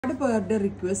ഒരുപാട് പേരുടെ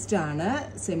റിക്വസ്റ്റ് ആണ്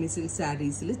സെമി സിൽക്ക്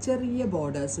സാരീസിൽ ചെറിയ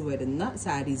ബോർഡേഴ്സ് വരുന്ന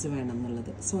സാരീസ് വേണം എന്നുള്ളത്.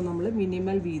 സോ നമ്മൾ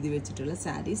മിനിമൽ വീതി വെച്ചിട്ടുള്ള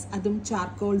സാരീസ്, അതും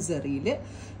ചാർക്കോൾ സെറിയിൽ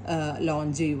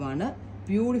ലോഞ്ച് ചെയ്യുവാണ്.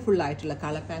 ബ്യൂട്ടിഫുൾ ആയിട്ടുള്ള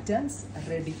colour patterns,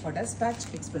 ready for dispatch,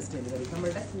 express delivery.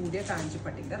 നമ്മളുടെ കൂടിയ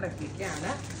കാഞ്ചിപ്പട്ടിയുടെ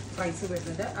റെപ്ലിക്കയാണ്. പ്രൈസ്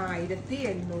വരുന്നത്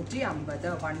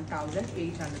 1850,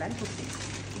 1850.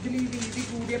 ഇതിൽ ഈ വീതി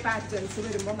കൂടിയ പാറ്റേൺസ്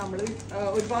വരുമ്പോൾ നമ്മൾ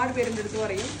ഒരുപാട് പേരുടെ അടുത്ത്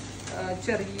പറയും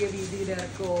ചെറിയ വീതിയിൽ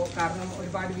ഇറക്കോ, കാരണം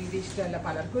ഒരുപാട് വീതി ഇഷ്ടമല്ല.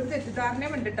 പലർക്കും ഒരു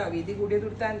തെറ്റിദ്ധാരണയും ഉണ്ട് കേട്ടോ, വീതി കൂടിയത്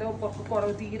കൊടുത്താൽ എന്തോ പൊക്ക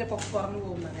കുറവ്, തീരെ പൊക്ക കുറഞ്ഞു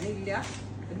പോകുന്നു. അങ്ങനെ ഇല്ല,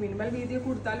 ഒരു മിനിമൽ വീതി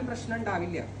കൊടുത്താലും പ്രശ്നം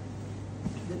ഉണ്ടാവില്ല.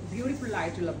 ഇത് ബ്യൂട്ടിഫുൾ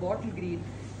ആയിട്ടുള്ള ബോട്ടിൽ ഗ്രീൻ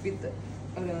വിത്ത്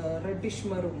റെഡിഷ്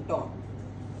മെറൂൺ ടോൺ,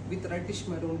 വിത്ത് റെഡിഷ്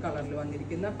മെറൂൺ കളറിൽ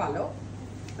വന്നിരിക്കുന്ന പലോ,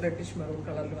 റെഡിഷ് മെറൂൺ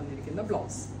കളറിൽ വന്നിരിക്കുന്ന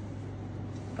ബ്ലൗസ്.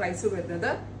 പ്രൈസ്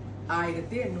വരുന്നത്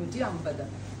 1850,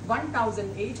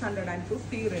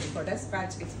 1850, ready for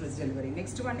dispatch, express delivery.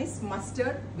 Next one is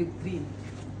mustard with green,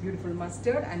 beautiful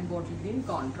mustard and bottle green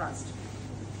contrast.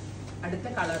 അടുത്ത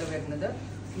കളർ വരുന്നത്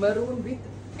maroon with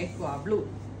aqua blue,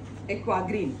 aqua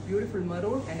green, beautiful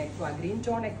maroon and aqua green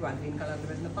tone. Aqua green കളറിൽ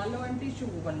വരുന്ന പല്ലോ and tissue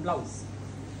woven blouse,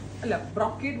 അല്ല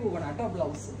brocade woven ആട്ടോ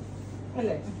blouse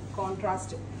അല്ലേ,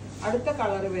 contrast. അടുത്ത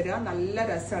colour വരിക നല്ല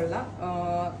രസമുള്ള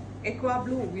aqua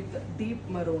blue with deep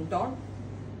maroon tone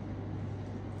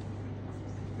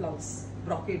blouse,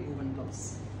 brocade woven blouse.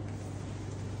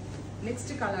 Next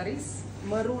color is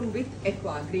maroon with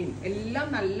aqua green. എല്ലാം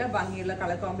നല്ല ഭംഗിയുള്ള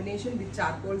colour combination with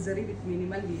charcoal സെറി with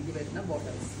minimal വീതി വരുന്ന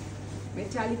ബോർഡേഴ്സ്.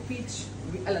 മെറ്റാലിക് പീച്ച്,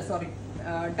 അല്ല sorry,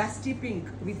 dusty pink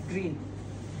with green,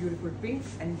 beautiful pink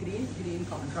and green, green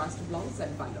contrast blouse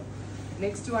and പല്ലോ.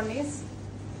 Next one is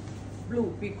blue,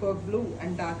 peacock blue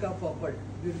and darker purple,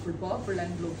 beautiful purple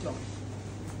and blue tone.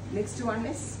 Next one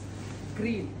is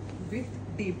green with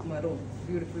deep maroon,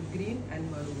 beautiful green and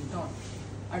maroon tone.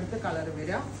 Adutha color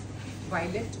vera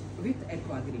violet with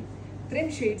aqua green. 3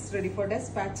 shades ready for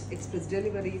dispatch, express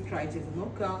delivery. Try chedu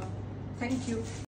nokka. Thank you.